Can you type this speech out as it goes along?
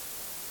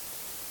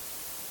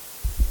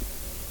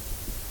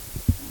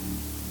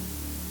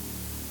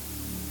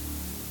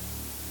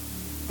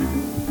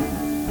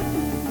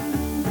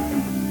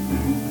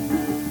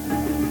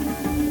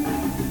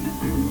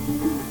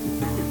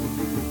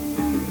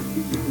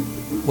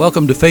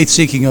Welcome to Faith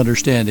Seeking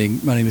Understanding.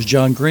 My name is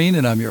John Green,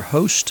 and I'm your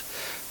host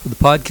for the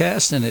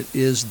podcast, and it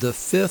is the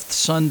fifth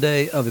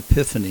Sunday of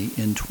Epiphany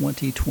in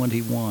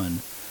 2021,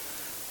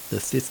 the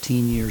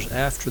 15 years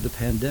after the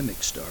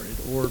pandemic started,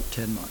 or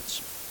 10 months.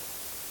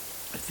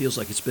 It feels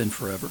like it's been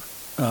forever.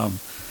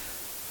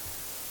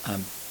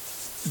 I'm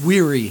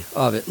weary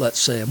of it, let's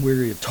say. I'm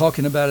weary of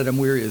talking about it. I'm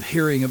weary of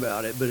hearing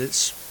about it, but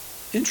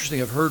it's interesting.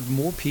 I've heard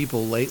more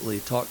people lately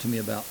talk to me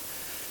about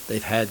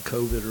they've had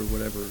COVID or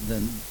whatever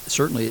than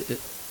certainly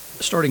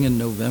starting in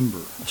November.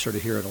 I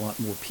started hearing a lot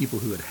more people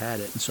who had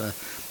it, and so I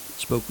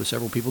spoke with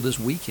several people this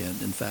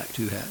weekend, in fact,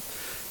 who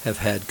have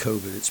had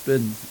COVID. It's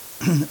been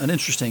an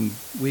interesting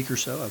week or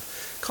so.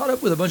 I've caught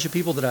up with a bunch of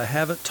people that I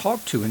haven't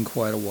talked to in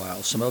quite a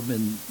while, some of them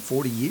in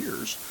 40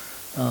 years,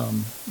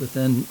 but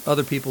then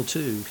other people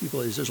too.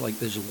 There's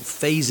little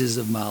phases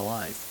of my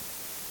life.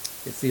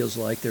 It feels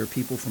like there are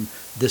people from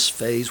this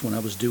phase when I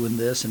was doing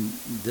this and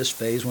this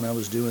phase when I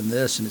was doing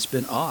this, and it's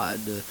been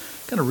odd to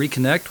kind of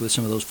reconnect with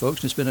some of those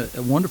folks, and it's been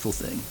a wonderful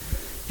thing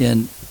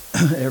in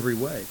every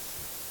way.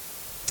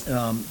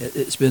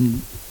 It's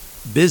been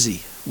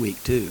busy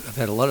week too. I've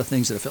had a lot of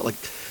things that I felt like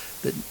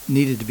that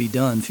needed to be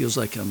done. Feels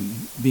like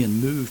I'm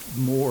being moved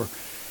more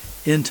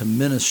into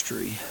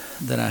ministry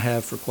than I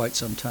have for quite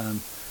some time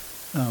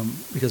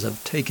because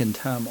I've taken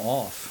time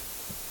off.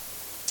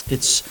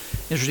 It's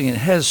interesting.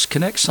 It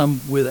connects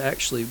some with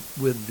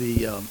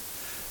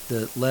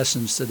the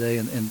lessons today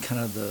and kind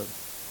of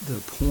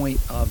the point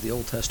of the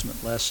Old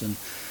Testament lesson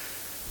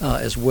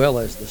as well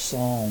as the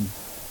Psalm,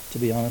 to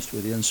be honest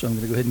with you. And so I'm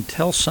going to go ahead and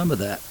tell some of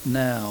that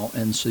now,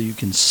 and so you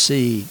can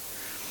see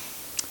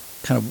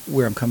kind of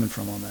where I'm coming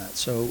from on that.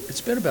 So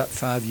it's been about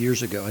 5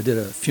 years ago. I did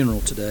a funeral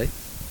today.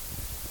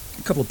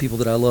 A couple of people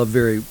that I love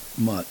very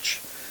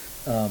much.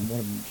 One of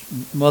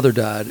them's mother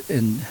died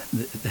and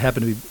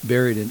happened to be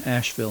buried in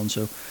Asheville, and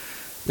so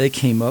they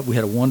came up. We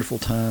had a wonderful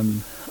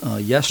time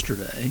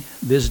yesterday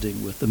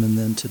visiting with them, and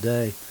then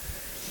today,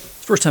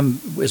 the first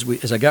time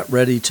as I got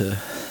ready to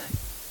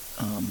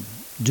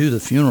do the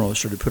funeral, I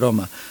started to put on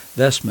my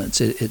vestments.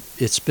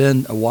 It's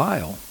been a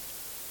while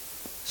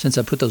since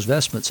I put those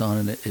vestments on,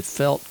 and it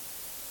felt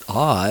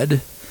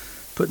odd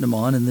putting them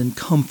on, and then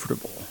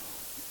comfortable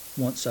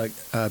once I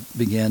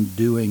began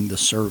doing the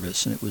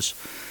service, and it was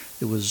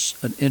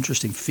an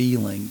interesting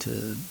feeling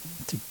to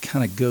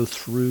kind of go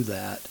through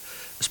that,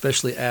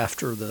 especially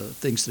after the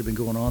things that have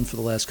been going on for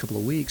the last couple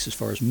of weeks as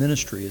far as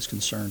ministry is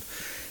concerned.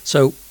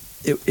 So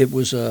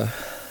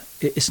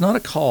it's not a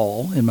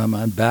call in my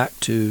mind back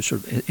to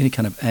sort of any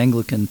kind of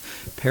Anglican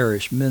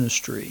parish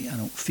ministry. I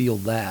don't feel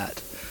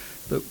that.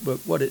 But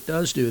what it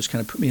does do is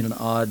kind of put me in an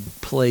odd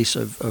place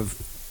of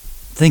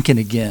thinking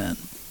again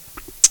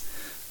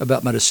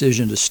about my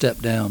decision to step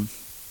down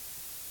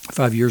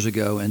 5 years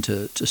ago and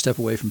to step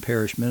away from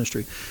parish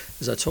ministry.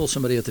 As I told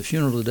somebody at the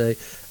funeral today,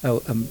 I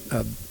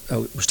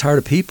was tired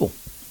of people,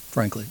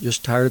 frankly,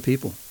 just tired of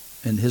people.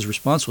 And his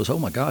response was, "Oh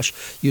my gosh,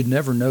 you'd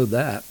never know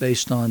that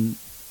based on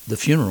the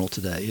funeral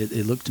today."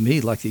 It looked to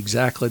me like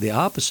exactly the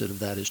opposite of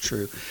that is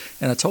true.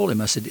 And I told him,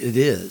 I said, it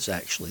is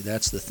actually.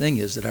 That's the thing,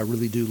 is that I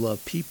really do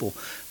love people,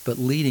 but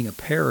leading a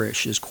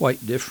parish is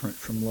quite different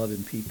from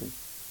loving people.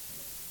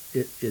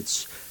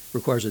 It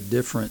requires a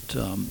different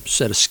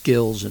set of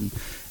skills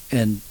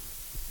and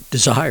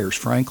desires,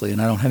 frankly,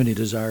 and I don't have any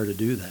desire to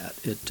do that.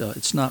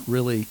 It's not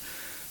really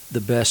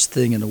the best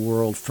thing in the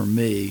world for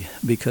me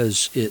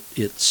because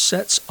it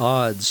sets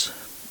odds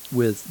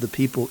with the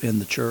people in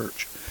the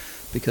church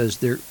because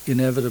they're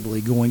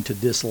inevitably going to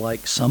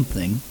dislike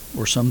something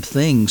or some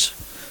things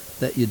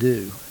that you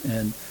do.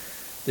 And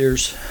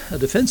there's a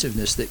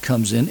defensiveness that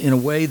comes in a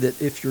way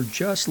that if you're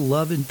just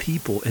loving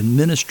people and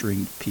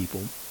ministering to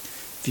people,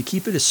 if you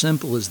keep it as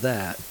simple as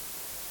that,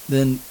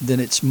 then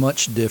it's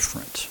much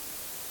different.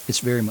 It's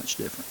very much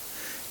different.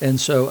 And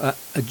so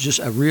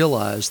I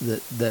realized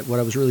that what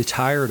I was really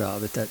tired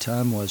of at that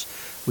time was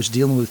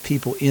dealing with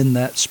people in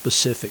that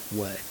specific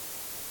way,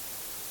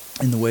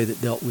 in the way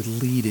that dealt with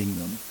leading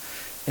them,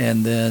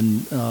 and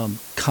then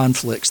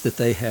conflicts that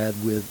they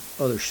had with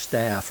other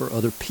staff or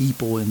other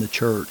people in the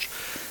church.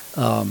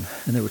 And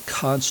there were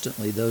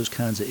constantly those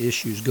kinds of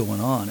issues going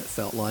on, it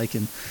felt like.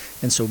 And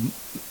so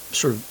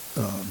sort of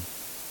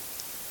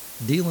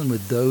dealing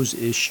with those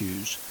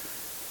issues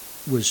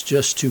was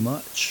just too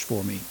much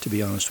for me, to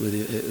be honest with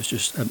you. It was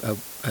just,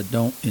 I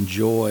don't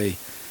enjoy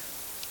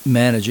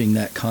managing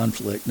that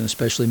conflict, and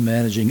especially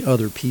managing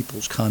other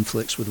people's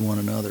conflicts with one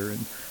another.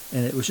 And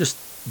it was just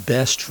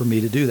best for me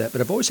to do that.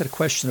 But I've always had a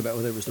question about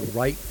whether it was the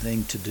right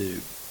thing to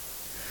do.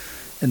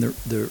 And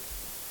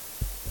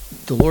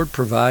the Lord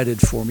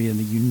provided for me in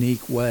a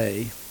unique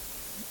way.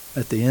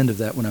 At the end of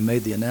that, when I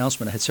made the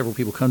announcement, I had several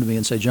people come to me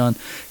and say, "John,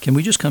 can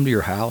we just come to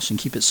your house and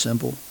keep it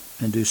simple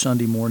and do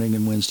Sunday morning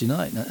and Wednesday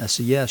night?" And I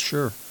said, "Yeah,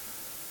 sure."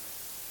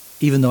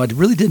 Even though I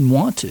really didn't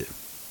want to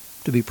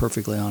be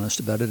perfectly honest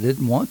about it. I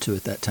didn't want to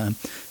at that time.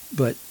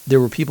 But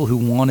there were people who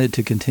wanted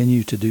to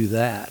continue to do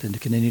that and to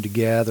continue to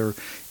gather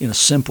in a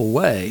simple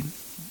way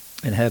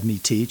and have me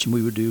teach. And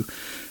we would do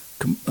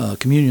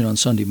communion on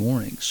Sunday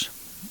mornings.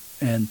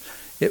 And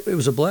it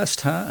was a blessed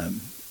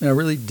time. And I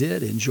really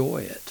did enjoy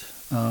it.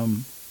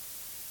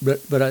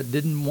 But I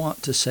didn't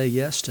want to say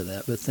yes to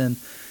that. But then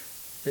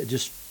it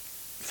just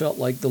felt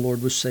like the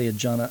Lord was saying,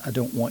 John, I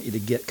don't want you to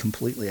get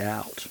completely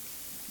out.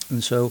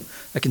 And so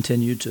I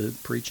continued to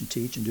preach and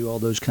teach and do all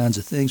those kinds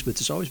of things. But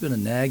there's always been a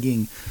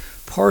nagging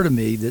part of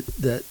me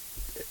that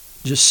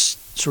just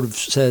sort of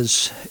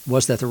says,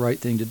 was that the right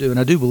thing to do? And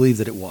I do believe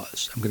that it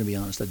was. I'm going to be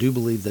honest. I do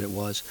believe that it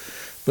was.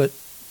 But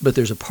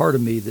there's a part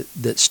of me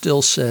that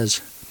still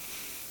says,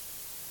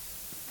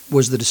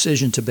 was the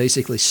decision to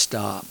basically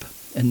stop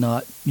and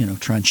not,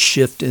 try and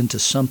shift into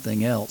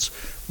something else,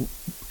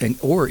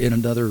 or in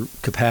another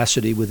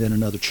capacity within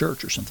another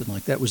church or something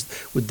like that.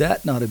 Would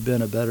that not have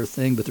been a better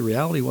thing? But the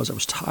reality was I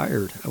was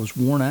tired, I was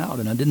worn out,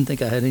 and I didn't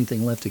think I had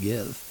anything left to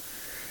give.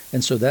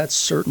 And so that's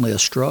certainly a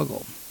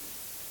struggle.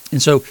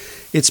 And so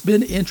it's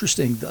been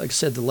interesting, like I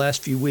said, the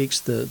last few weeks,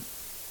 the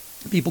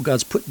people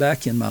God's put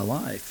back in my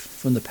life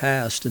from the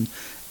past, and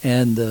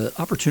the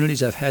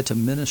opportunities I've had to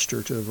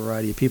minister to a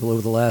variety of people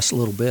over the last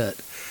little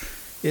bit.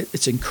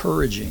 It's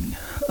encouraging.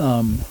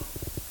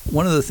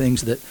 One of the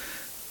things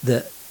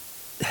that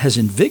has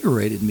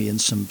invigorated me in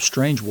some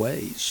strange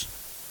ways,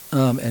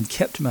 and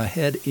kept my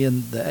head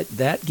in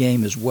that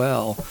game as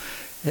well,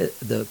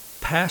 the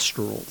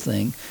pastoral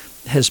thing,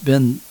 has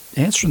been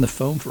answering the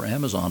phone for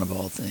Amazon, of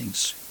all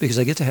things, because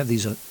I get to have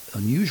these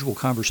unusual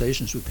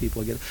conversations with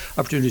people. I get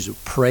opportunities to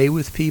pray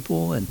with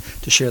people and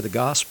to share the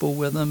gospel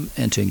with them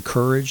and to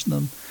encourage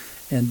them.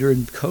 And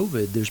during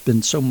COVID, there's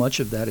been so much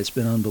of that, it's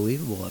been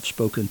unbelievable. I've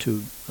spoken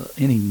to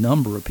any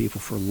number of people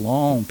for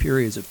long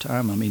periods of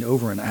time,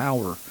 over an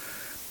hour,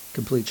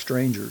 complete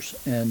strangers,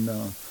 and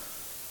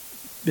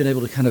been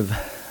able to kind of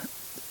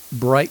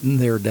brighten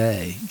their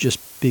day just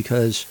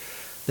because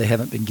they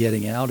haven't been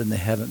getting out and they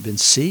haven't been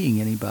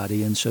seeing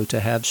anybody. And so to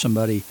have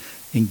somebody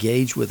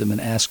engage with them and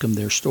ask them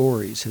their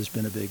stories has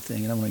been a big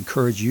thing. And I want to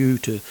encourage you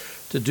to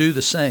do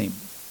the same,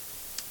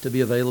 to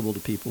be available to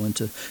people and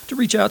to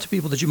reach out to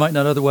people that you might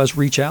not otherwise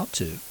reach out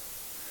to,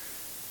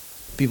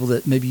 people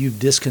that maybe you've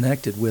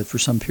disconnected with for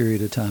some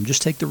period of time.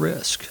 Just take the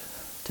risk,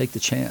 take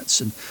the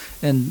chance.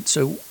 And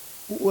so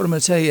what I'm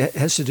going to tell you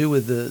has to do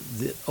with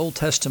the Old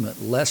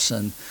Testament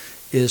lesson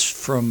is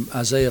from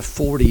Isaiah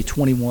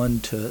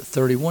 40:21 to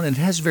 31, and it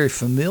has a very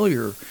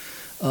familiar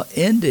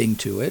ending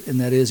to it, and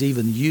that is,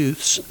 even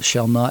youths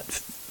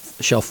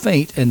shall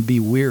faint and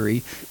be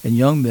weary, and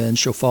young men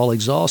shall fall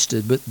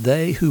exhausted, but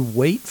they who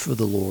wait for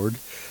the Lord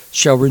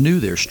shall renew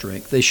their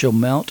strength. They shall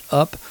mount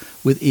up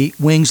with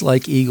wings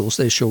like eagles.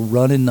 They shall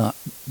run and not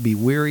be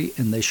weary,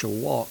 and they shall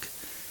walk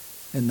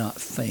and not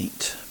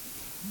faint.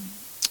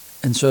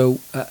 And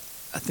so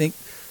I think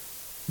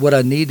what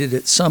I needed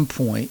at some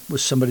point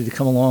was somebody to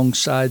come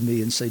alongside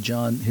me and say,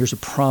 John, here's a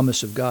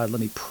promise of God. Let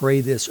me pray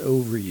this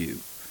over you,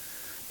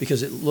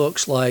 because it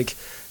looks like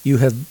you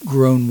have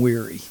grown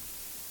weary.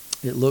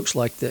 It looks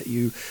like that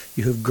you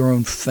have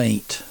grown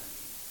faint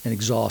and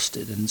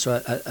exhausted. And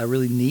so I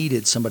really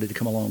needed somebody to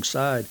come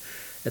alongside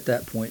at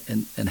that point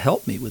and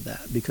help me with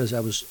that, because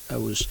I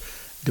was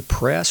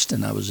depressed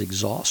and I was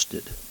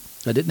exhausted.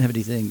 I didn't have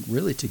anything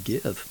really to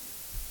give.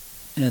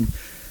 And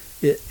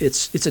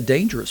it's a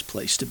dangerous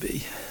place to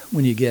be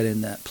when you get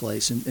in that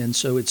place. And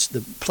so it's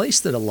the place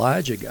that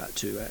Elijah got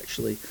to,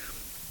 actually,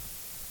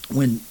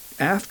 when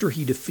after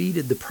he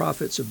defeated the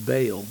prophets of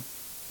Baal.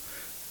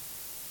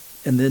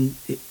 And then,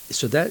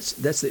 so that's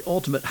the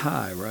ultimate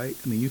high, right?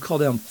 You call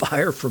down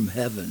fire from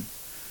heaven,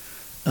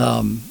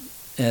 and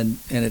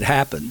it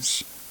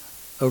happens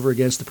over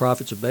against the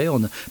prophets of Baal.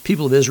 And the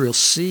people of Israel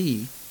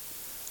see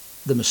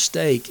the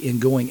mistake in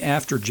going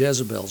after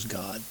Jezebel's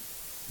God.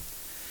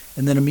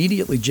 And then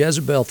immediately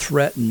Jezebel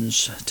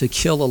threatens to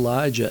kill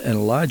Elijah, and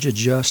Elijah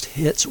just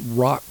hits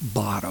rock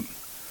bottom.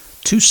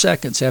 2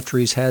 seconds after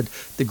he's had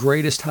the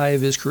greatest high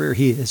of his career,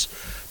 he has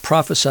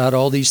prophesied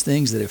all these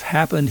things that have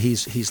happened.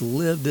 He's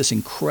lived this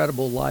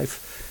incredible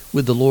life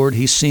with the Lord.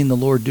 He's seen the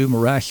Lord do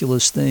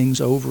miraculous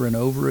things over and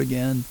over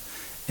again.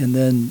 And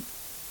then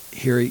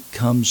here he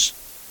comes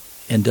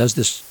and does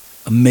this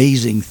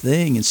amazing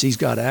thing and sees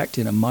God act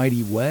in a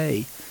mighty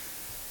way.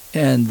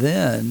 And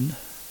then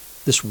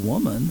this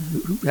woman,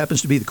 who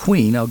happens to be the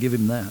queen, I'll give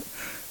him that,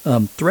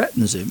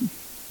 threatens him,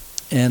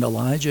 and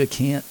Elijah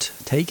can't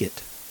take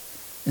it.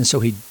 And so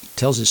he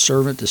tells his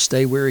servant to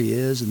stay where he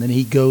is, and then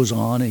he goes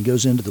on and he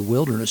goes into the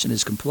wilderness, and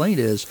his complaint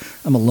is,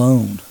 I'm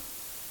alone.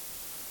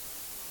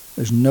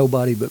 There's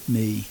nobody but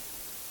me,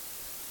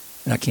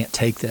 and I can't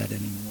take that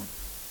anymore.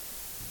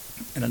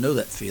 And I know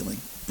that feeling.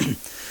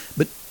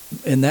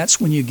 And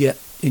that's when you get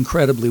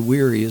incredibly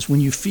weary, is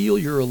when you feel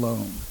you're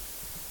alone.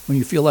 When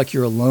you feel like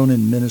you're alone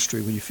in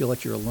ministry, when you feel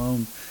like you're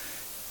alone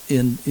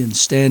in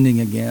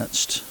standing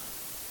against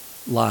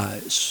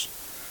lies,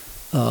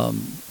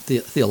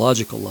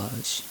 theological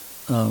lies,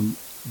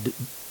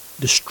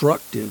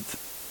 destructive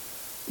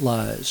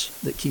lies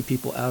that keep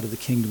people out of the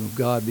kingdom of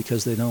God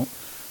because they don't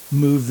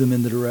move them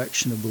in the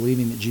direction of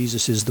believing that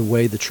Jesus is the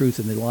way, the truth,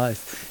 and the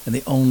life, and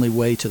the only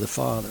way to the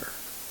Father.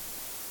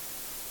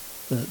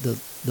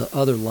 The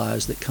other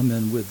lies that come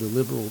in with the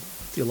liberal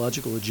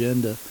theological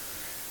agenda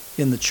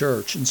in the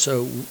church. And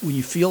so when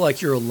you feel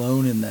like you're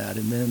alone in that,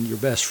 and then your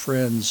best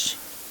friends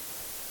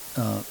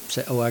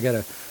say, oh, I got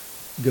to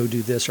go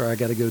do this or I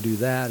got to go do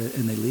that,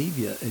 and they leave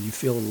you, and you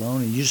feel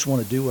alone, and you just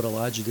want to do what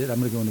Elijah did. I'm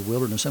going to go in the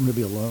wilderness. I'm going to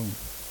be alone.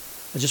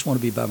 I just want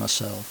to be by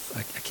myself.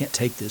 I can't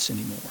take this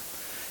anymore.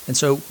 And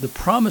so the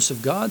promise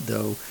of God,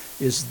 though,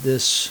 is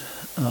this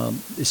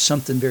is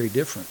something very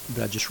different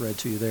that I just read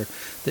to you there,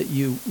 that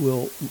you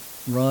will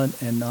run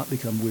and not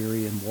become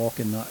weary and walk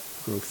and not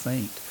grow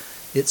faint.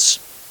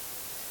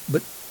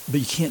 But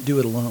you can't do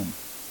it alone.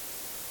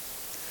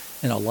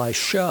 And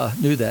Elisha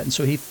knew that, and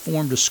so he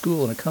formed a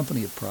school and a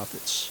company of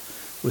prophets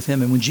with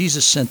him. And when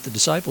Jesus sent the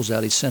disciples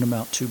out, he sent them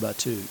out 2 by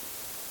 2.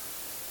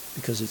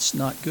 Because it's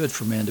not good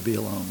for man to be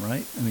alone,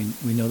 right? I mean,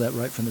 we know that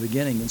right from the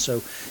beginning. And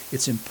so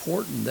it's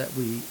important that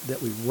we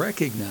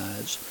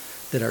recognize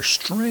that our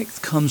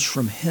strength comes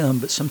from him,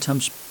 but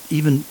sometimes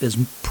even as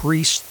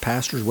priests,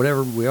 pastors,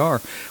 whatever we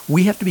are,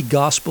 we have to be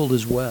gospeled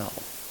as well.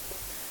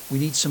 We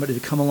need somebody to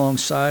come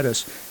alongside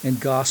us and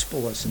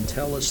gospel us and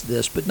tell us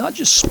this, but not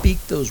just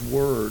speak those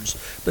words,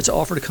 but to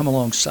offer to come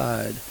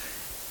alongside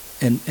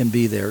and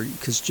be there.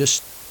 Because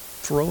just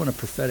throwing a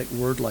prophetic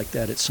word like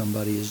that at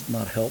somebody is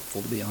not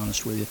helpful, to be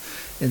honest with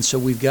you. And so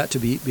we've got to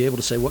be able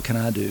to say, what can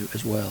I do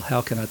as well?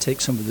 How can I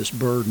take some of this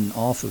burden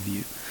off of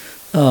you?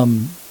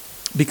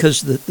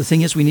 Because the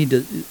thing is, we need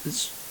to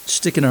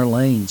stick in our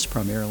lanes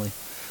primarily.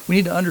 We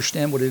need to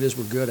understand what it is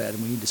we're good at,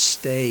 and we need to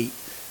stay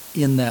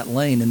in that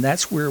lane. And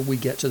that's where we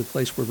get to the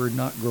place where we're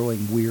not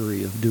growing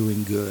weary of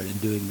doing good and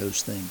doing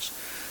those things.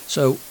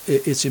 So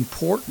it's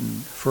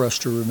important for us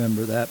to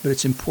remember that, but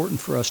it's important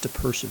for us to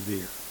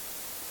persevere.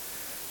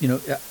 You know,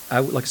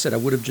 like I said, I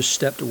would have just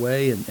stepped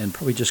away and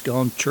probably just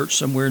gone to church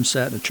somewhere and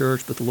sat in a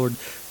church, but the Lord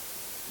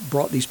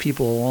brought these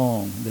people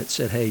along that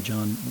said, hey,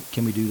 John,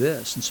 can we do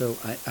this? And so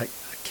I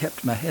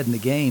kept my head in the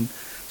game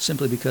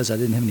simply because I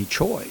didn't have any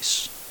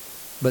choice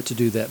but to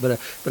do that.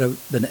 But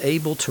I've been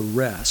able to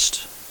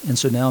rest, and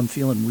so now I'm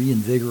feeling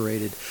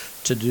reinvigorated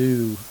to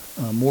do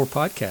more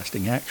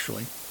podcasting,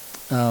 actually.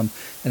 And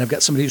I've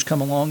got somebody who's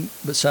come along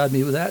beside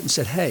me with that and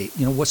said, hey,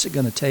 you know, what's it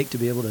going to take to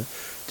be able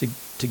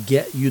to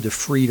get you the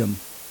freedom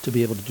to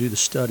be able to do the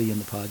study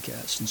and the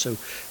podcast? And so,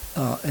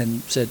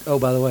 and said, oh,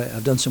 by the way,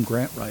 I've done some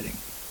grant writing.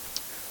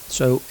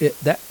 So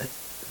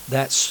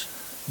that's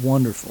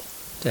wonderful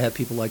to have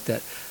people like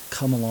that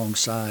come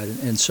alongside.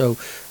 And so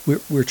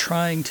we're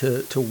trying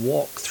to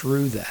walk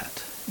through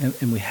that.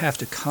 And we have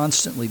to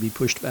constantly be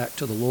pushed back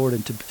to the Lord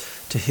and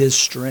to his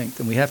strength.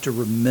 And we have to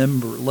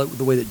remember,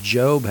 the way that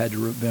Job had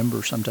to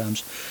remember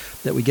sometimes,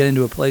 that we get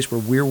into a place where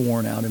we're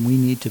worn out and we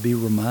need to be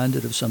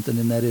reminded of something,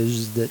 and that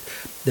is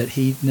that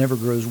he never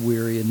grows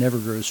weary and never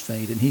grows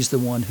faint. And he's the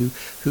one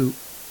who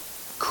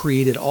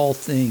created all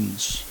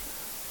things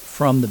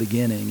from the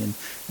beginning.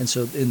 And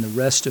so in the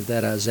rest of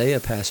that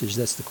Isaiah passage,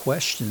 that's the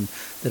question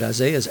that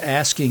Isaiah is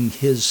asking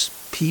his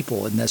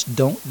people, and that's,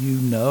 don't you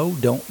know?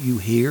 Don't you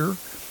hear?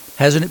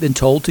 Hasn't it been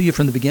told to you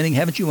from the beginning?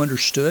 Haven't you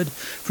understood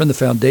from the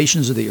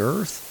foundations of the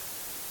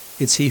earth?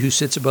 It's he who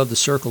sits above the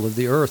circle of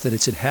the earth, and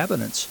its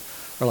inhabitants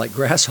are like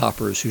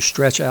grasshoppers, who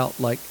stretch out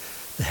like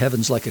the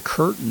heavens like a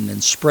curtain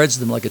and spreads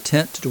them like a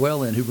tent to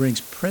dwell in, who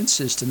brings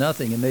princes to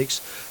nothing and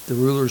makes the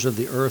rulers of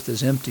the earth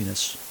as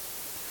emptiness.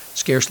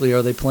 Scarcely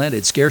are they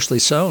planted, scarcely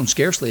sown,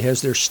 scarcely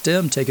has their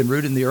stem taken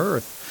root in the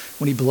earth,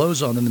 when he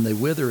blows on them and they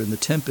wither, and the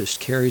tempest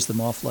carries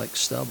them off like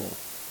stubble.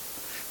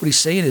 What he's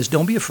saying is,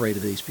 don't be afraid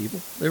of these people.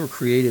 They were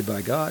created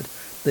by God.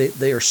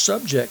 They are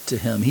subject to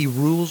him. He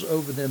rules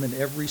over them in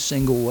every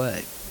single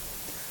way.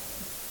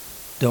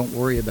 Don't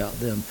worry about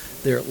them.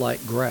 They're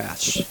like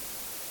grass.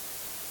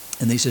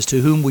 And he says,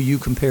 to whom will you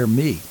compare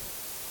me,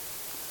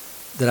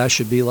 that I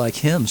should be like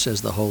him,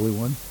 says the Holy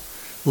One?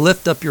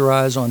 Lift up your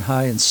eyes on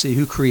high and see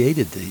who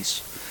created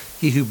these.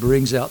 He who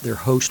brings out their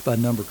host by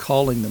number,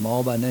 calling them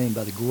all by name,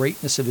 by the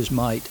greatness of his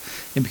might,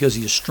 and because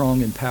he is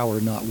strong in power,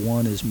 not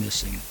one is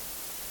missing.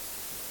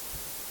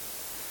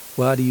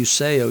 Why do you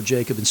say, O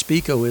Jacob, and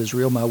speak, O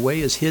Israel, my way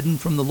is hidden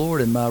from the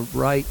Lord, and my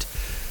right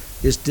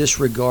is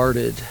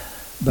disregarded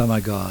by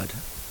my God?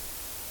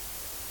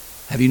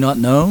 Have you not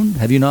known?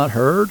 Have you not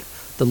heard?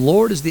 The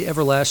Lord is the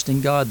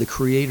everlasting God, the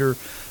creator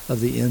of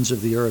the ends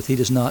of the earth. He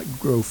does not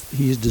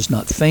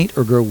faint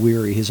or grow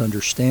weary. His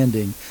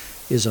understanding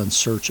is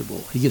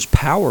unsearchable. He gives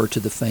power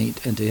to the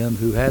faint, and to him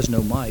who has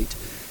no might,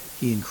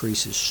 he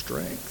increases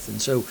strength.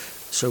 And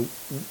so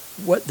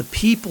what the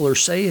people are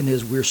saying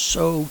is, we're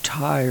so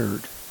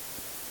tired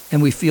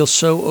and we feel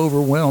so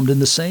overwhelmed, in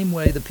the same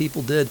way the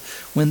people did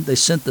when they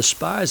sent the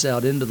spies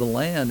out into the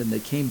land, and they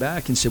came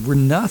back and said, we're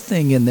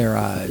nothing in their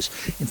eyes.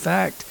 In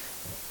fact,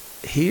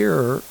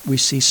 here we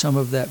see some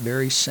of that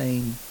very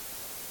same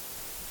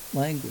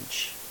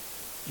language.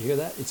 You hear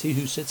that? It's he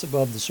who sits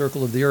above the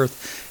circle of the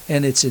earth,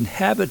 and its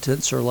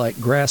inhabitants are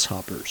like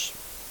grasshoppers.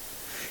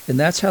 And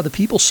that's how the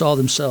people saw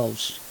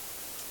themselves.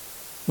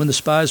 When the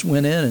spies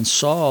went in and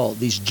saw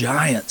these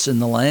giants in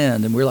the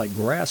land, and we're like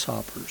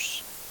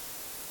grasshoppers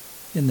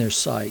in their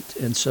sight.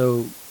 And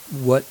so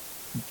what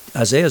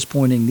Isaiah is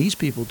pointing these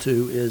people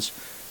to is,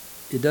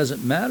 it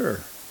doesn't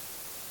matter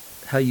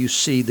how you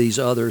see these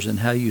others and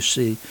how you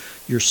see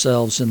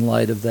yourselves in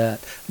light of that.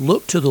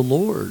 Look to the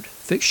Lord.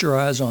 Fix your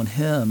eyes on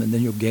Him, and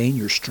then you'll gain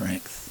your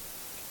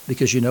strength,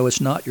 because you know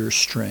it's not your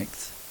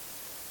strength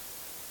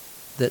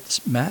that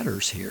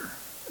matters here.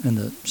 And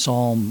the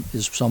psalm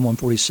is Psalm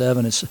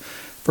 147. It's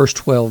first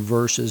 12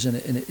 verses, and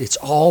it's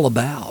all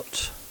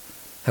about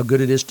how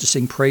good it is to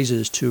sing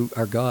praises to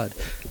our God,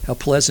 how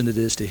pleasant it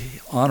is to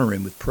honor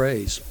Him with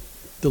praise.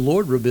 The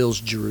Lord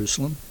rebuilds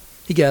Jerusalem.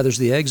 He gathers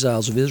the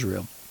exiles of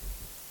Israel.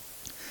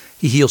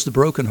 He heals the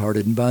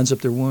brokenhearted and binds up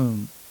their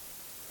wound.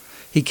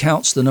 He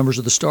counts the numbers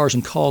of the stars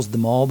and calls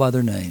them all by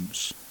their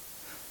names.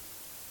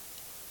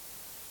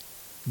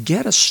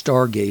 Get a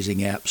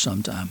stargazing app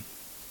sometime.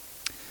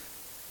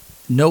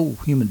 No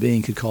human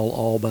being could call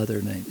all by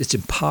their name. It's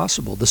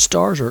impossible. The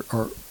stars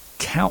are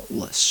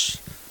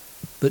countless.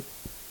 But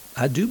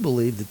I do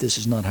believe that this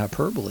is not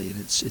hyperbole, and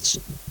it's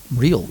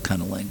real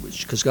kind of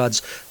language, because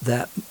God's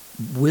that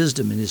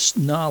wisdom and His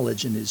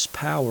knowledge and His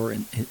power,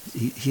 and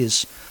He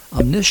is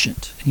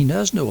omniscient. He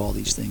does know all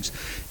these things.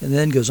 And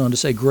then goes on to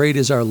say, great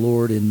is our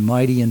Lord and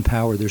mighty in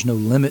power. There's no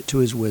limit to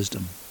His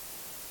wisdom.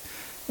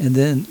 And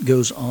then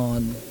goes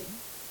on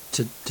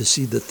to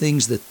see the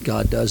things that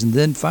God does. And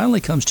then finally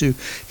comes to,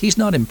 He's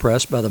not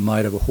impressed by the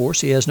might of a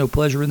horse. He has no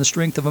pleasure in the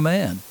strength of a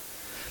man.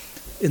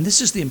 And this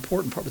is the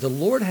important part. But the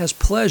Lord has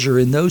pleasure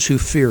in those who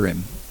fear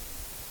Him,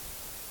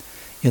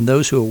 in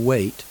those who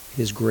await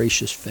His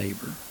gracious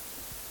favor.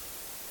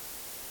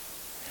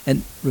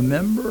 And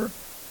remember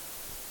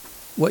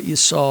what you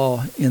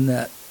saw in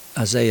that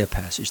Isaiah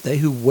passage. They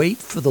who wait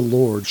for the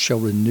Lord shall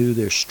renew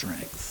their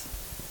strength.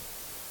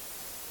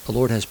 The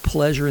Lord has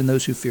pleasure in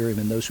those who fear Him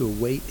and those who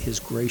await His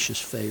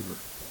gracious favor.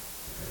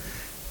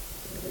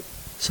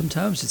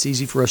 Sometimes it's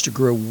easy for us to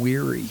grow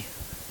weary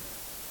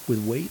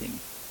with waiting.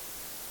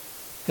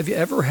 Have you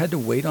ever had to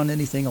wait on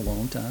anything a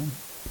long time?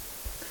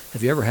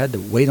 Have you ever had to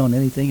wait on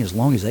anything as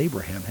long as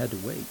Abraham had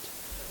to wait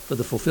for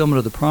the fulfillment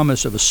of the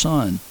promise of a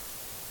son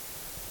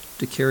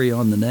to carry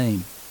on the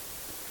name?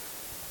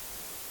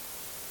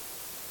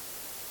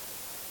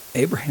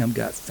 Abraham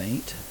got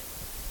faint.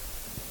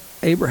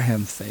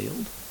 Abraham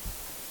failed.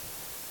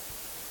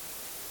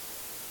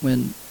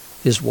 When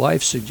his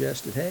wife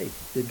suggested, hey,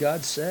 did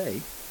God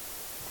say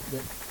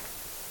that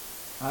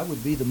I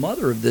would be the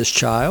mother of this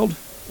child,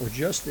 or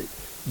just that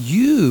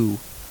you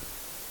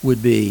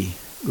would be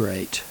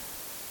great?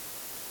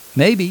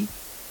 Maybe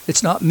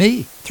it's not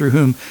me through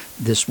whom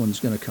this one's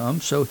going to come,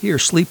 so here,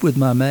 sleep with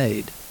my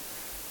maid.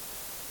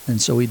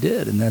 And so he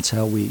did, and that's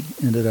how we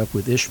ended up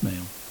with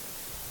Ishmael.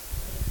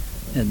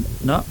 And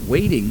not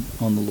waiting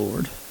on the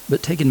Lord,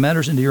 but taking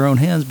matters into your own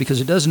hands,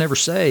 because it doesn't ever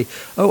say,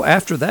 oh,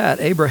 after that,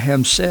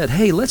 Abraham said,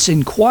 hey, let's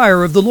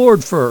inquire of the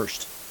Lord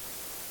first.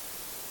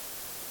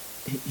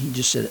 He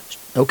just said,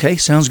 okay,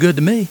 sounds good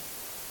to me.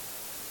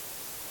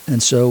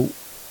 And so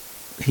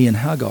he and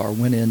Hagar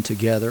went in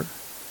together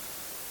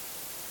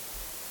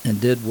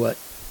and did what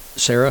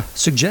Sarah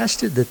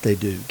suggested that they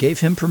do, gave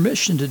him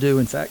permission to do,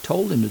 in fact,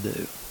 told him to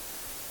do.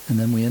 And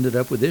then we ended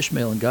up with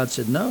Ishmael, and God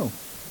said, no.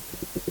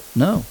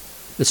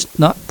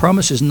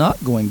 Promise is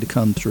not going to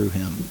come through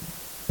him.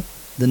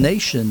 The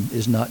nation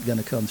is not going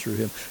to come through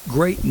him.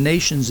 Great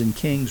nations and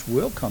kings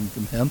will come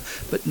from him,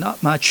 but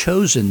not my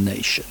chosen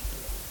nation.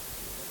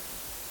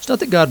 It's not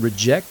that God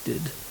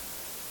rejected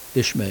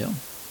Ishmael.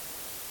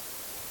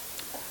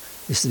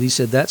 It's that He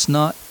said that's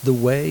not the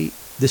way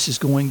this is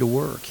going to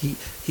work. He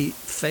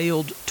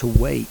failed to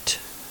wait.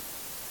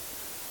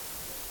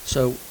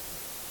 So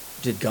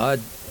did God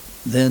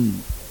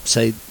then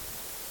say,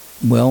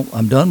 well,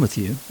 I'm done with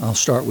you, I'll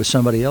start with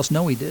somebody else?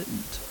 No, He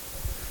didn't.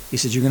 He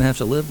said, you're going to have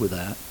to live with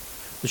that,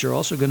 but you're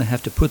also going to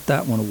have to put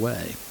that one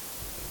away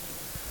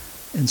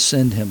and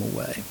send him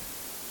away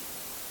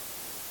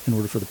in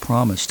order for the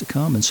promise to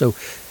come. And so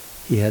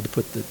He had to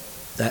put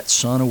that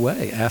son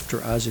away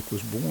after Isaac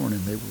was born,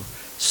 and they were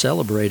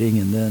celebrating,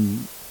 and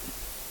then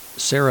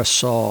Sarah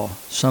saw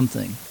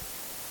something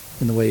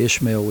in the way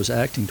Ishmael was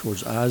acting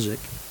towards Isaac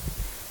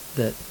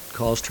that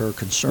caused her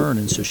concern,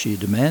 and so she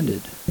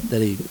demanded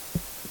that he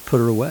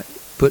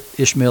put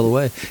Ishmael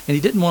away. And he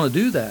didn't want to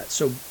do that,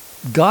 so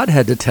God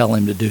had to tell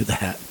him to do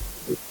that.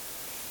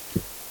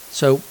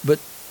 So, but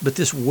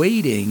this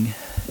waiting,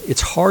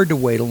 it's hard to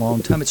wait a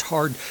long time. It's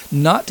hard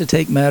not to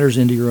take matters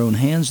into your own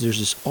hands.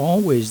 There's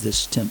always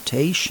this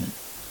temptation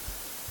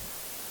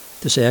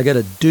to say, I got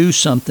to do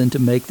something to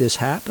make this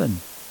happen.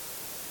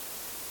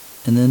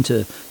 And then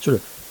to sort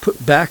of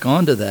put back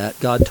onto that,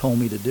 God told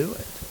me to do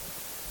it.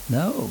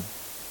 No.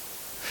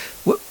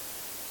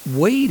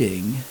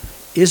 Waiting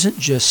isn't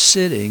just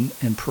sitting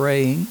and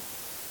praying.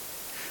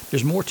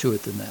 There's more to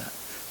it than that.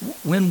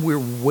 When we're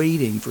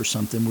waiting for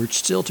something, we're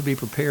still to be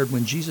prepared.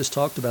 When Jesus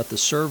talked about the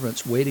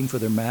servants waiting for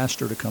their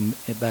master to come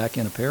back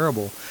in a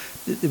parable,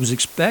 it was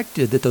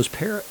expected that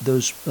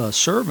those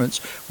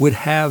servants would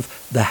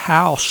have the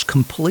house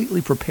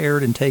completely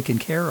prepared and taken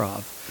care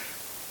of.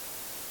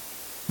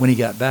 When he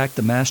got back,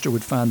 the master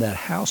would find that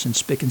house in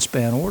spick and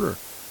span order.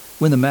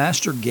 When the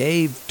master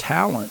gave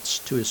talents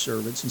to his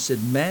servants and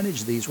said,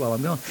 manage these while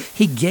I'm gone,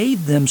 he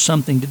gave them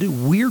something to do.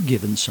 We're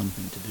given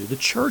something to do. The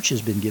church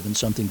has been given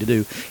something to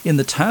do. In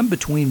the time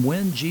between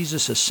when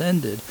Jesus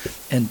ascended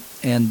and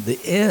the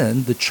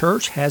end, the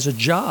church has a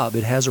job.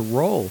 It has a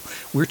role.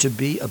 We're to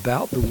be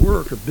about the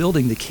work of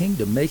building the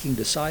kingdom, making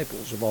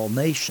disciples of all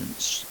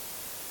nations.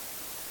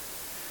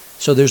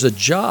 So there's a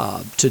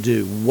job to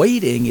do.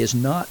 Waiting is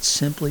not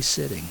simply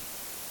sitting,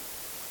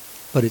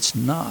 but it's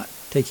not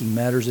taking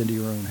matters into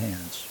your own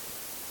hands.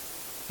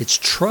 It's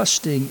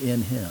trusting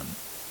in him,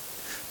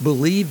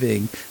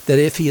 believing that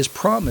if he has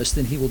promised,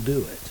 then he will do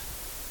it.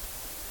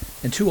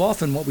 And too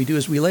often what we do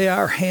is we lay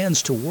our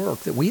hands to work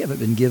that we haven't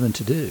been given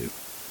to do.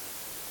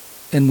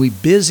 And we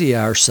busy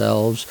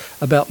ourselves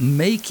about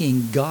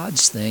making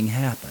God's thing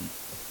happen.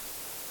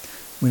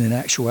 When in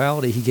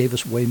actuality, he gave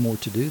us way more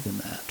to do than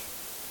that.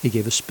 He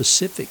gave us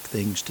specific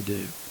things to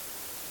do.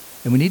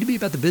 And we need to be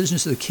about the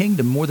business of the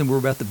kingdom more than we're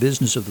about the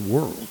business of the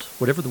world,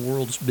 whatever the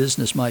world's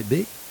business might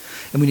be.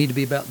 And we need to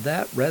be about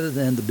that rather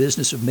than the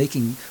business of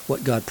making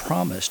what God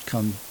promised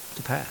come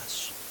to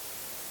pass.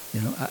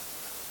 You know,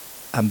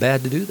 I'm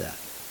bad to do that.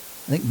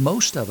 I think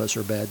most of us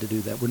are bad to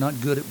do that. We're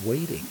not good at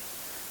waiting.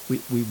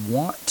 We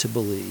want to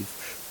believe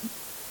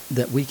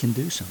that we can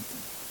do something.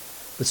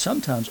 But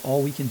sometimes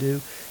all we can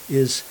do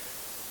is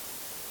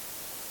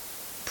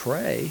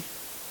pray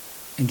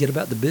and get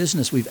about the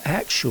business we've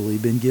actually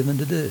been given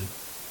to do.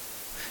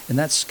 And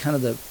that's kind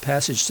of the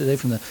passage today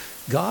from the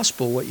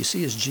gospel. What you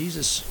see is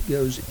Jesus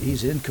goes,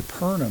 he's in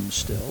Capernaum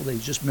still. They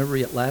just remember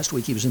last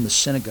week he was in the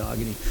synagogue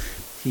and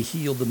he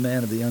healed the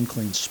man of the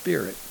unclean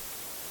spirit.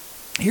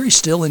 Here he's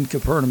still in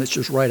Capernaum. It's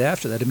just right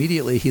after that.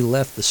 Immediately he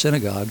left the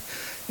synagogue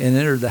and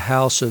entered the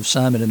house of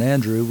Simon and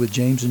Andrew with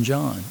James and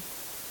John.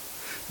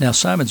 Now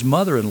Simon's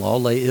mother-in-law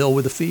lay ill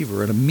with a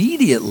fever, and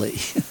immediately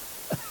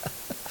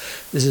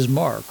this is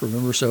Mark,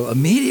 remember? So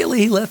immediately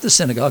he left the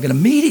synagogue, and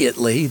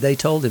immediately they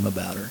told him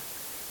about her.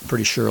 I'm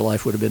pretty sure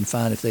life would have been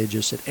fine if they had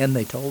just said, and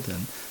they told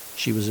him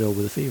she was ill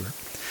with a fever.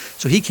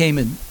 So he came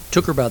and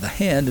took her by the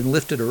hand and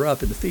lifted her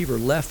up, and the fever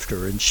left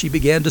her, and she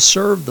began to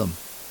serve them.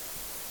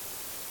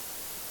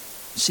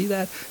 See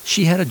that?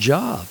 She had a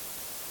job.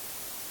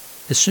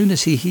 As soon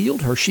as he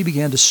healed her, she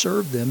began to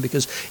serve them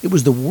because it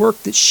was the work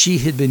that she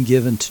had been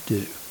given to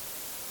do.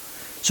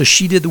 So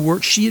she did the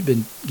work she had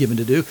been given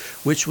to do,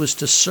 which was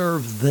to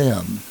serve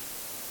them.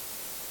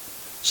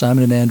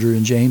 Simon and Andrew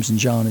and James and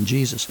John and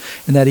Jesus.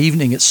 And that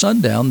evening at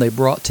sundown, they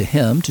brought to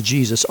him, to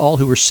Jesus, all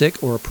who were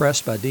sick or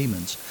oppressed by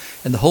demons.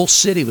 And the whole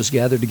city was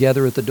gathered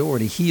together at the door,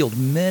 and he healed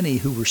many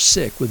who were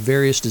sick with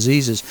various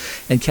diseases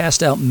and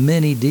cast out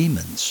many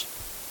demons.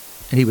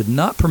 And he would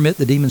not permit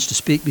the demons to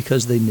speak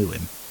because they knew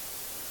him.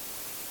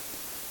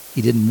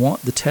 He didn't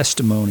want the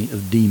testimony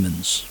of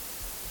demons.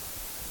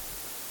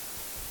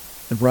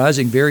 And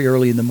rising very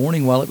early in the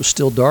morning, while it was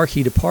still dark,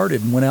 he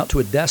departed and went out to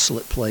a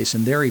desolate place,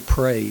 and there he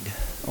prayed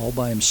all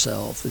by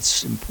himself.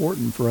 It's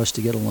important for us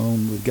to get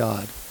alone with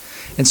God.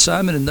 And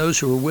Simon and those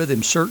who were with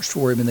him searched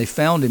for him, and they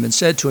found him and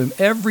said to him,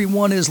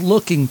 "Everyone is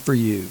looking for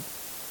you."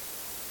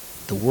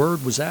 The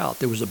word was out.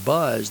 There was a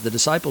buzz. The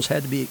disciples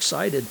had to be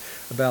excited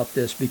about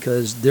this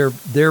because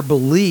their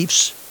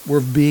beliefs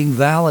were being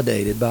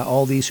validated by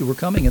all these who were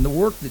coming and the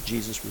work that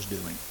Jesus was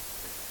doing.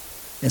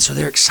 And so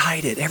they're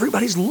excited.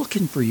 Everybody's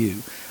looking for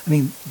you. I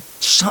mean,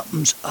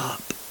 something's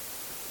up.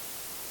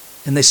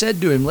 And they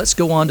said to him,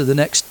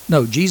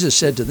 Jesus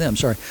said to them,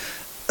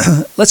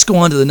 let's go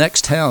on to the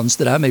next towns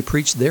that I may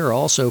preach there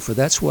also, for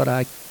that's what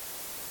I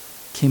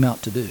came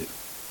out to do.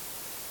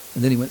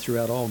 And then he went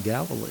throughout all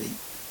Galilee,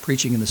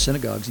 preaching in the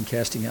synagogues and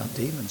casting out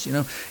demons. You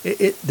know,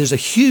 there's a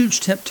huge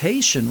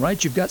temptation,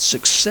 right? You've got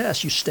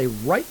success. You stay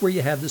right where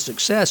you have the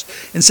success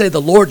and say, the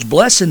Lord's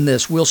blessing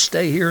this. We'll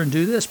stay here and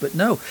do this. But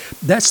no,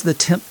 that's the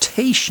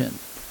temptation.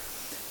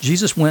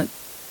 Jesus went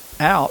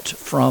out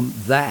from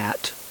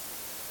that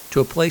to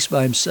a place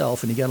by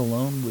himself, and he got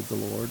alone with the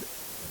Lord,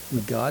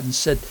 with God, and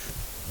said,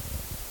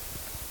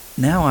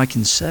 now I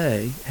can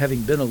say,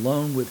 having been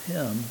alone with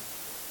him,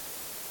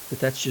 that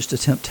that's just a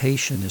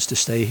temptation, is to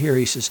stay here.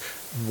 He says,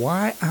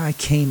 why I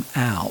came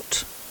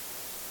out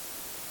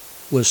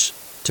was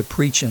to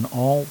preach in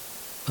all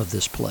of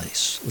this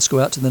place. Let's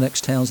go out to the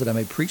next towns that I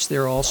may preach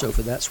there also,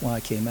 for that's why I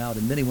came out.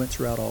 And then he went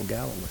throughout all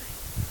Galilee,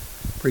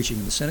 preaching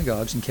in the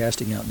synagogues and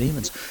casting out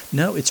demons.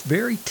 No, it's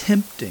very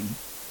tempting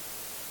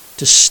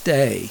to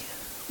stay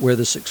where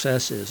the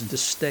success is and to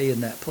stay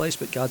in that place,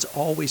 but God's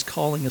always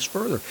calling us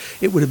further.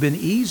 It would have been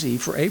easy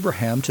for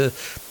Abraham to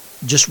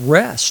just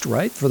rest,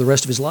 right, for the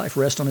rest of his life,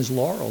 rest on his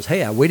laurels.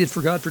 Hey, I waited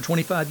for God for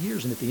 25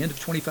 years, and at the end of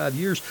 25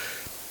 years,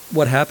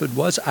 what happened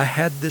was I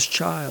had this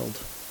child.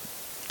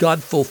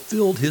 God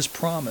fulfilled his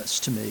promise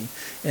to me,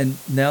 and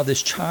now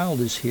this child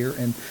is here,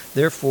 and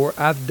therefore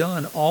I've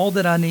done all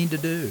that I need to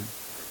do.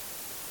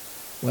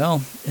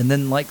 Well, and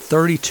then like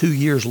 32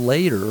 years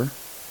later,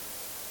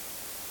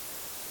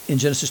 in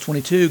Genesis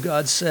 22,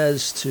 God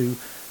says to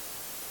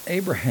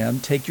Abraham,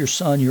 take your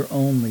son, your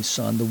only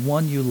son, the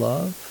one you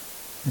love,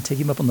 and take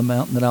him up on the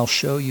mountain that I'll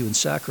show you and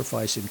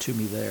sacrifice him to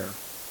me there.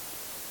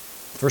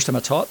 The first time I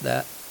taught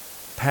that,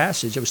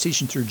 passage. I was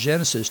teaching through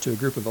Genesis to a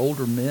group of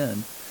older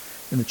men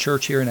in the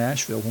church here in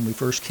Asheville when we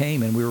first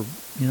came, and we were,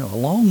 a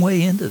long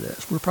way into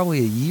this. We were probably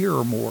a year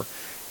or more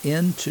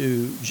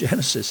into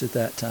Genesis at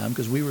that time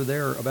because we were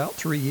there about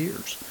 3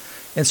 years.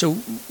 And so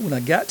when I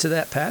got to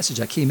that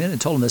passage, I came in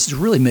and told them this. It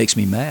really makes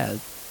me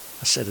mad.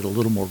 I said it a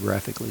little more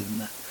graphically than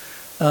that.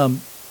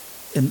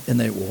 And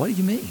they, well, what do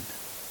you mean?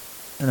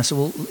 And I said,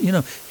 well,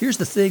 here's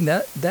the thing.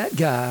 That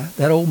guy,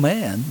 that old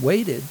man,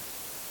 waited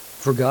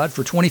for God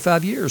for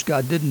 25 years.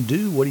 God didn't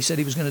do what he said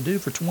he was going to do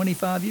for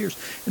 25 years.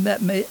 And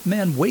that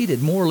man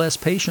waited more or less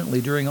patiently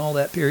during all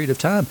that period of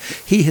time.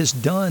 He has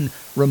done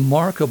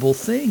remarkable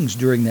things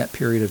during that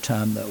period of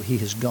time, though. He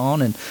has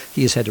gone and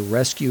he has had to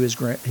rescue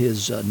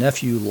his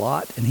nephew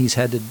Lot, and he's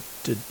had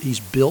he's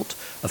built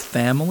a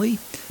family,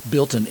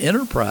 built an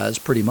enterprise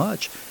pretty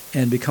much,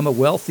 and become a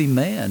wealthy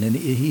man. And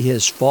he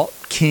has fought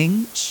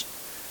kings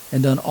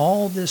and done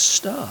all this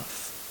stuff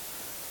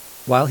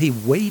while he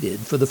waited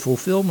for the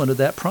fulfillment of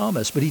that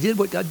promise. But he did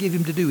what God gave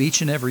him to do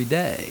each and every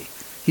day.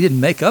 He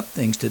didn't make up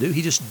things to do.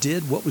 He just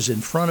did what was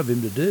in front of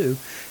him to do.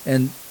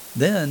 And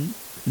then,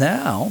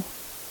 now,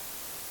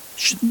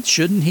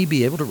 shouldn't he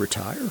be able to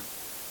retire?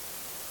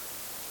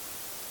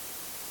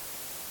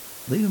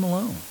 Leave him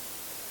alone.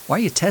 Why are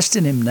you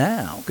testing him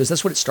now? Because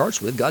that's what it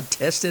starts with. God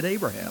tested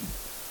Abraham.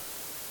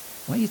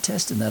 Why are you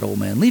testing that old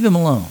man? Leave him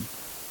alone.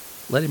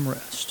 Let him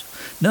rest.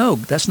 No,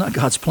 that's not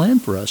God's plan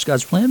for us.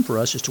 God's plan for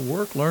us is to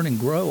work, learn, and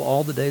grow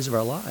all the days of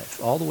our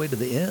life, all the way to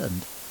the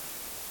end,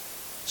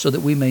 so that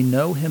we may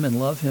know him and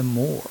love him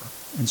more,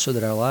 and so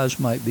that our lives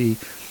might be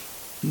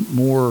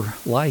more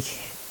like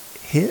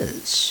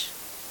his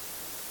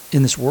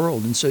in this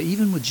world. And so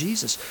even with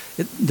Jesus,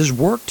 there's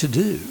work to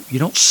do. You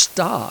don't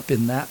stop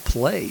in that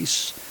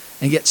place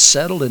and get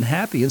settled and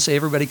happy and say,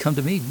 everybody come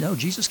to me. No,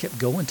 Jesus kept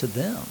going to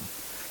them.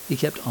 He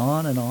kept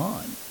on and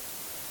on.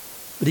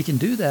 But he can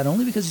do that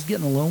only because he's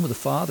getting alone with the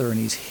Father and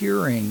he's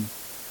hearing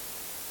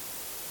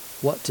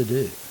what to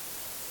do.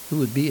 It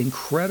would be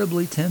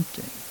incredibly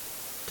tempting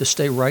to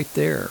stay right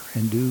there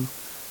and do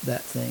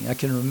that thing. I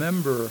can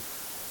remember,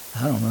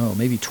 I don't know,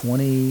 maybe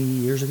 20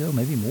 years ago,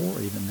 maybe more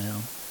even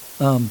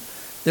now.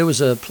 There was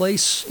a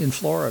place in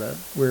Florida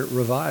where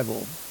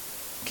revival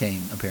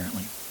came,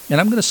 apparently. And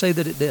I'm going to say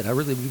that it did. I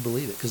really do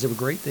believe it because there were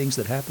great things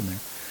that happened there.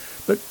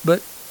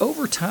 But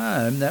over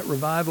time, that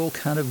revival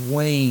kind of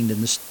waned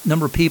and the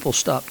number of people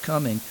stopped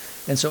coming.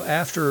 And so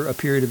after a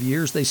period of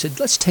years, they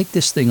said, let's take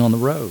this thing on the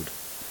road.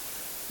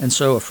 And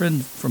so a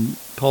friend from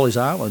Pawleys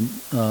Island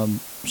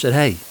said,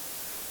 hey,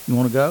 you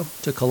want to go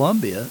to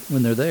Columbia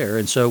when they're there?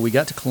 And so we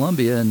got to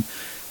Columbia, and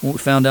when we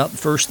found out, the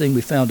first thing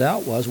we found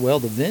out was, well,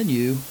 the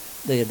venue,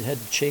 they had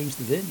to change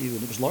the venue,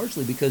 and it was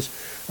largely because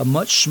a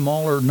much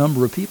smaller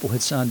number of people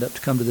had signed up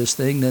to come to this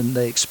thing than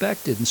they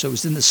expected. And so it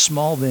was in this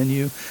small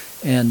venue,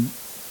 and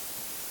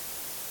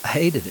I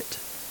hated it.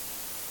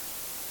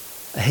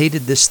 I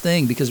hated this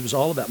thing because it was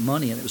all about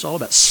money and it was all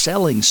about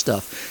selling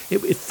stuff.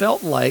 It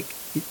felt like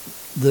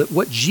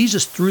what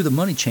Jesus threw the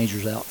money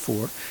changers out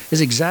for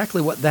is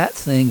exactly what that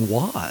thing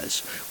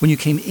was. When you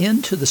came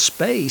into the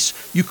space,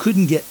 you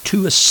couldn't get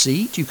to a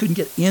seat. You couldn't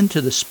get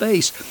into the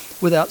space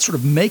without sort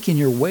of making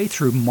your way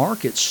through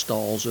market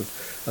stalls of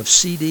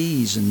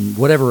CDs and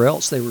whatever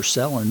else they were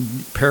selling,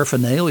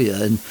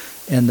 paraphernalia.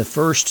 And the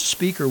first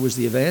speaker was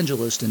the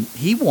evangelist, and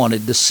he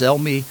wanted to sell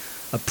me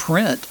a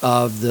print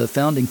of the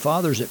founding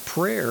fathers at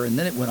prayer, and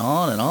then it went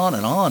on and on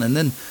and on. And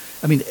then,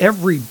 I mean,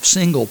 every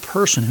single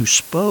person who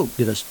spoke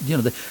did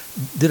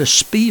a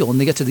spiel, and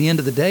they got to the end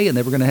of the day, and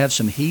they were going to have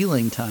some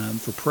healing time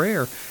for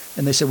prayer.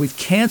 And they said, we've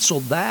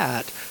canceled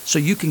that, so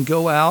you can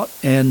go out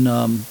and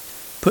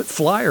put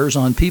flyers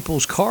on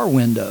people's car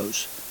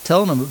windows,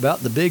 telling them about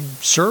the big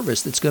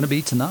service that's going to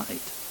be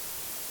tonight.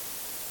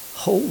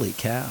 Holy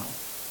cow.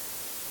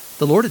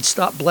 The Lord had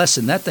stopped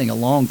blessing that thing a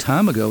long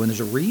time ago, and there's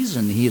a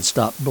reason he had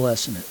stopped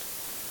blessing it.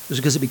 It was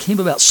because it became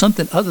about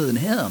something other than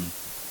him.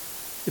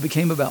 It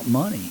became about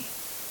money.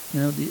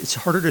 It's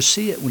harder to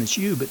see it when it's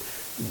you, but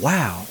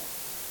wow,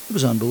 it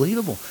was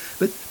unbelievable.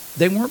 But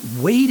they weren't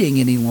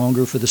waiting any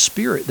longer for the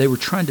Spirit. They were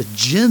trying to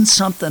gin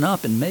something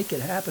up and make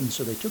it happen,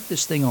 so they took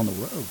this thing on the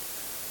road.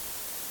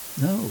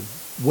 No,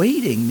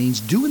 waiting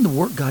means doing the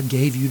work God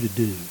gave you to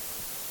do,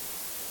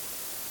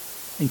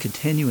 and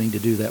continuing to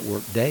do that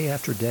work day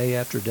after day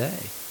after day,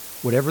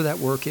 whatever that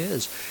work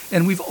is.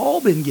 And we've all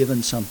been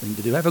given something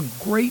to do. I have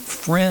a great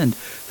friend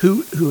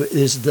who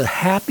is the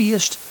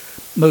happiest,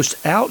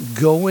 most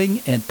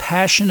outgoing and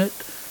passionate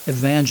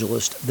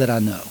evangelist that I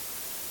know.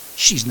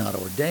 She's not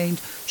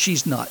ordained.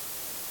 She's not,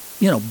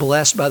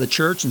 blessed by the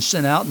church and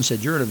sent out and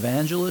said, you're an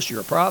evangelist,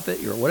 you're a prophet,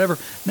 you're whatever.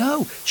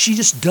 No, she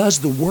just does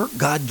the work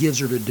God gives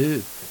her to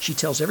do. She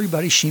tells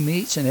everybody she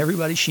meets and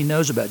everybody she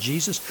knows about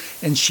Jesus,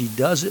 and she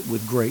does it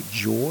with great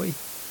joy.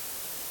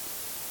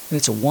 And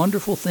it's a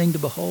wonderful thing to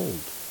behold.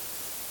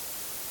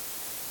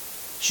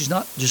 She's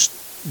not just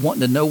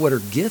wanting to know what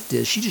her gift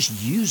is, she just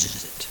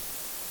uses it.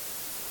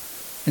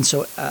 And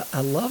so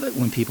I love it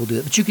when people do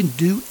it. But you can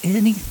do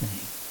anything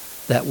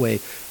that way.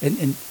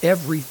 And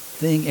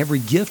everything, every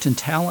gift and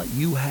talent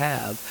you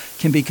have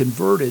can be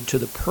converted to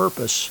the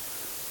purpose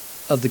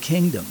of the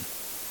kingdom.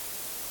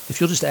 If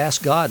you'll just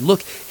ask God,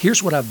 look,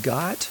 here's what I've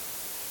got.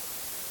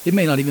 It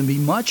may not even be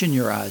much in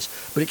your eyes,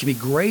 but it can be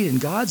great in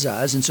God's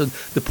eyes. And so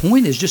the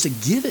point is just to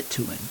give it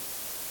to him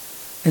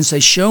and say,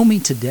 show me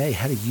today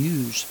how to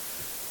use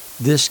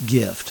this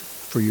gift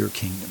for your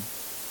kingdom.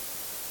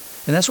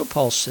 And that's what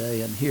Paul's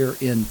saying here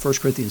in 1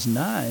 Corinthians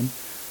 9,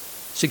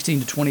 16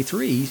 to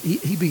 23.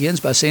 He begins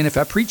by saying, if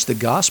I preach the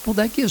gospel,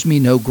 that gives me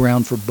no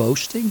ground for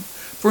boasting.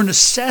 For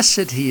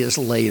necessity is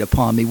laid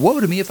upon me.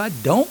 Woe to me if I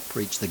don't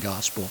preach the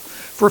gospel.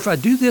 For if I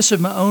do this of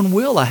my own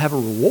will, I have a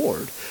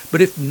reward. But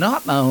if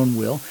not my own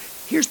will,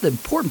 here's the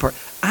important part.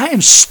 I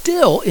am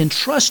still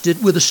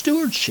entrusted with a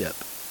stewardship.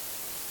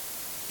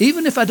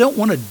 Even if I don't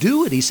want to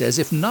do it, he says,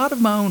 if not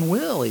of my own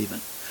will even,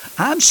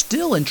 I'm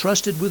still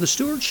entrusted with a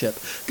stewardship.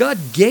 God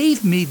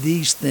gave me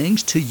these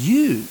things to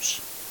use.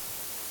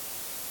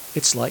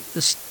 It's like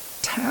the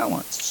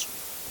talents.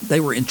 They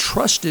were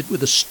entrusted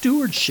with a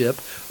stewardship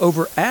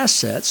over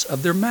assets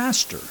of their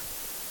master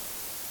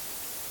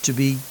to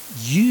be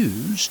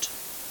used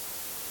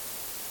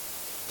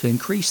to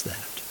increase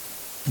that.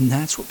 And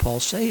that's what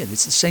Paul's saying.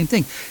 It's the same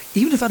thing.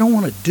 Even if I don't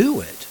want to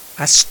do it,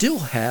 I still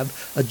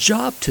have a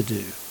job to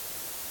do.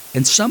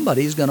 And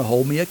somebody is going to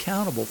hold me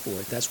accountable for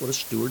it. That's what a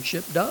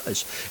stewardship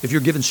does. If you're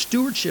given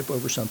stewardship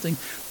over something,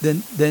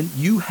 then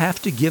you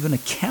have to give an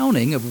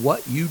accounting of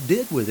what you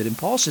did with it. And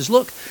Paul says,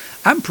 look,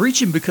 I'm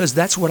preaching because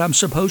that's what I'm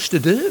supposed to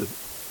do.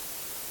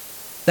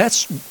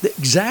 That's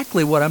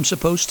exactly what I'm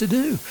supposed to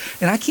do.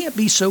 And I can't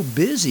be so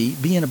busy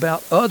being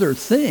about other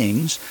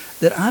things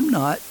that I'm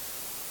not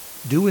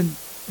doing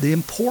the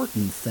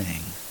important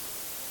thing.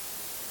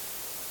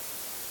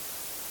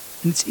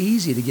 And it's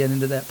easy to get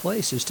into that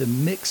place, is to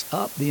mix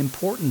up the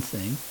important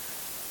thing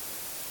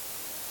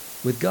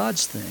with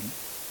God's thing.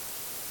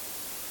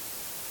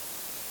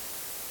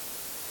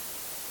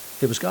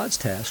 It was God's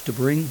task to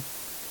bring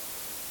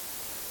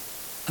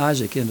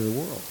Isaac into the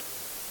world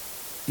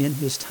in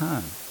his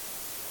time.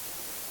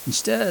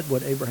 Instead,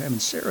 what Abraham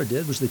and Sarah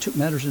did was they took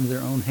matters into their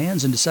own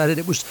hands and decided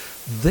it was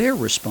their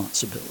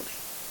responsibility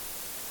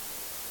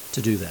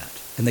to do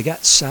that. And they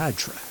got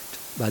sidetracked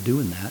by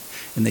doing that,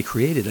 and they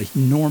created an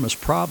enormous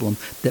problem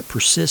that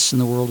persists in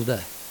the world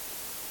today.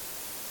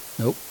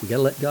 Nope, we got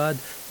to let God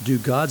do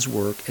God's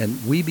work,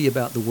 and we be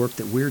about the work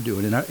that we're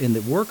doing. And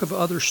the work of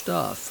other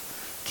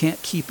stuff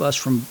can't keep us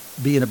from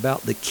being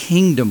about the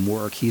kingdom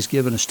work he's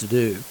given us to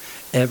do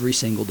every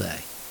single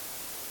day.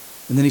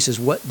 And then he says,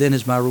 what then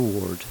is my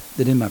reward?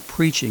 That in my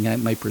preaching I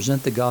may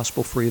present the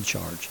gospel free of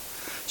charge,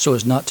 so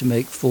as not to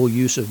make full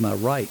use of my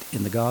right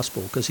in the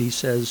gospel. Because he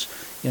says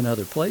in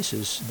other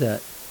places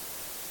that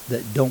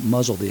don't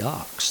muzzle the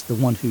ox. The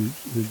one who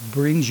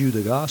brings you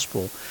the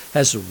gospel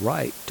has the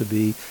right to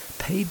be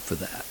paid for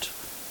that.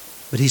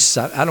 But he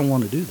said, I don't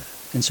want to do that.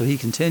 And so he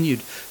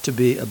continued to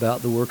be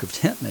about the work of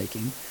tent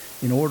making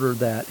in order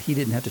that he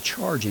didn't have to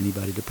charge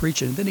anybody to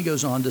preach it. And then he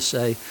goes on to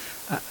say,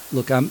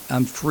 look, I'm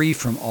free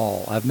from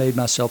all. I've made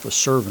myself a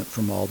servant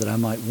from all, that I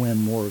might win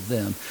more of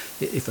them.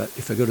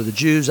 If I go to the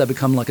Jews, I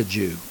become like a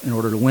Jew in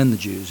order to win the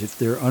Jews. If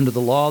they're under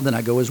the law, then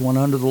I go as one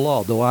under the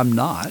law, though I'm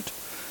not,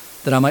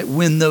 that I might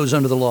win those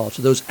under the law.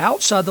 So those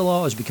outside the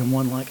law has become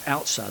one like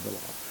outside the law,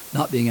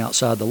 not being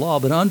outside the law,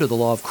 but under the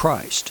law of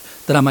Christ,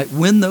 that I might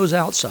win those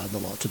outside the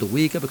law. To the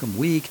weak I become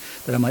weak,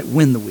 that I might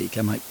win the weak.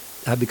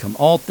 I become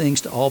all things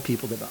to all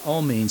people, that by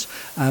all means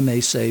I may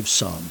save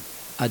some.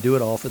 I do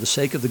it all for the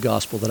sake of the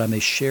gospel, that I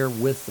may share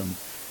with them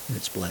in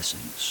its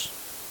blessings.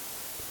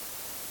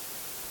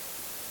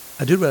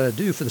 I do what I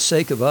do for the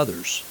sake of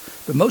others.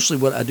 But mostly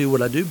what I do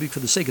for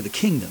the sake of the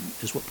kingdom,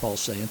 is what Paul's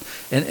saying.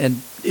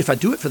 And if I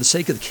do it for the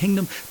sake of the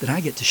kingdom, then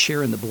I get to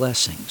share in the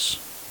blessings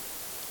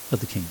of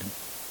the kingdom.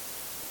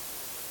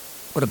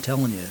 What I'm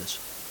telling you is,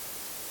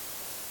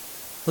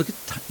 look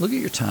at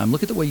your time.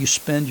 Look at the way you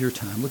spend your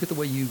time. Look at the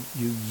way you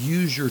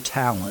use your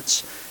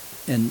talents,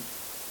 and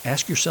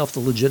ask yourself the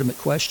legitimate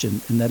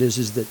question, and that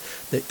is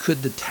that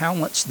could the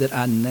talents that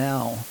I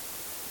now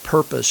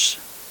purpose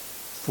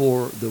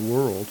for the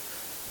world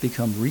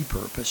become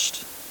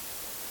repurposed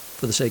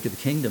for the sake of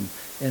the kingdom?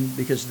 And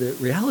because the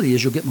reality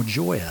is, you'll get more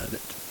joy out of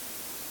it.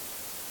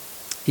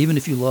 Even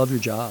if you love your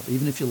job,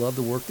 even if you love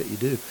the work that you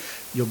do,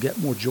 you'll get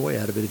more joy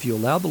out of it if you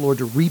allow the Lord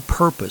to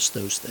repurpose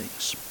those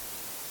things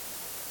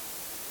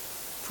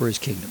for his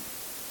kingdom.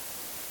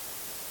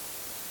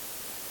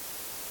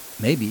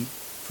 Maybe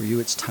for you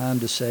it's time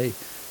to say,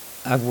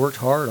 I've worked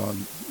hard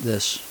on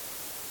this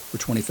for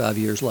 25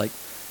 years like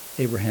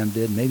Abraham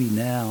did. Maybe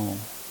now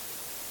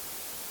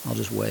I'll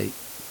just wait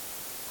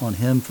on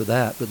him for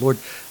that. But Lord,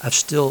 I've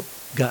still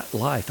got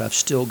life. I've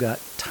still got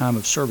time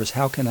of service.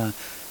 How can I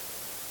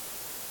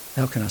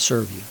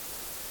serve you?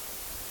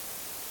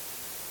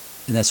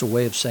 And that's a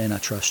way of saying I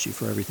trust you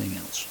for everything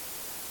else.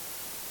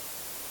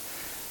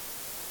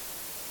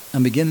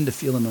 I'm beginning to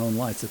feel in my own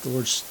life that the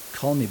Lord's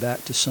calling me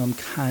back to some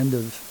kind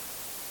of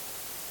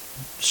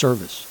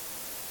service.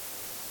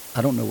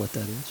 I don't know what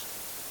that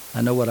is.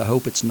 I know what I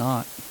hope it's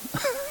not.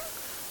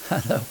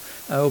 I know.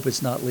 I hope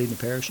it's not leading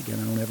the parish again.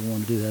 I don't ever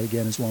want to do that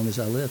again as long as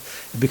I live,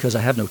 because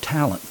I have no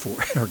talent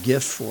for it or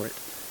gift for it.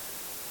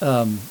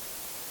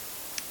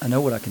 I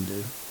know what I can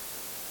do,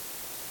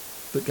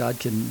 but God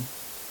can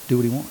do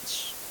what he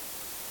wants.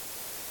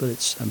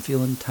 But I'm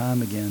feeling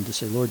time again to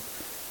say, Lord,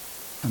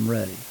 I'm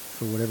ready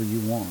for whatever you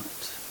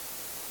want.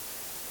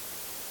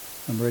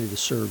 I'm ready to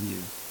serve you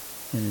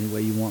in any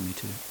way you want me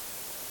to.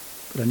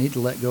 But I need to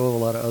let go of a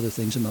lot of other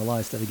things in my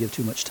life that I give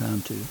too much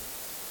time to.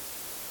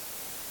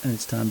 And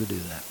it's time to do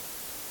that.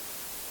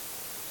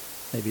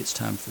 Maybe it's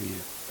time for you.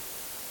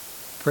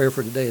 Prayer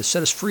for today is,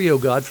 set us free, O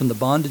God, from the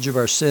bondage of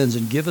our sins,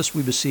 and give us,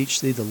 we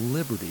beseech thee, the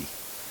liberty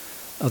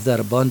of that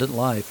abundant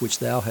life which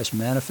thou hast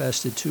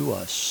manifested to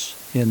us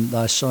in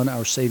thy Son,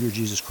 our Savior,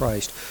 Jesus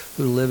Christ,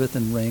 who liveth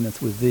and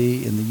reigneth with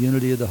thee in the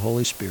unity of the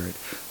Holy Spirit,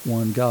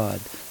 one God,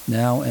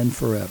 now and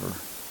forever.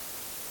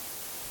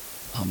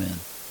 Amen.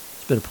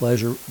 It's been a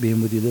pleasure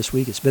being with you this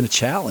week. It's been a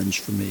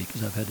challenge for me,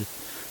 because I've had to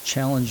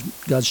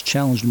God's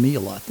challenged me a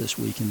lot this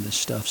week in this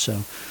stuff.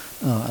 So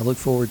I look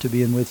forward to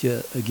being with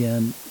you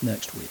again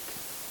next week.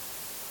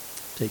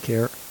 Take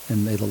care,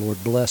 and may the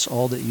Lord bless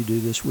all that you do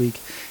this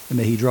week, and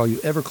may he draw you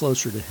ever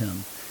closer to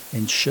him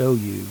and show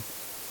you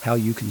how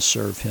you can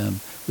serve him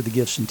with the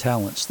gifts and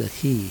talents that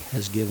he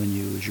has given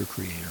you as your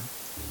Creator.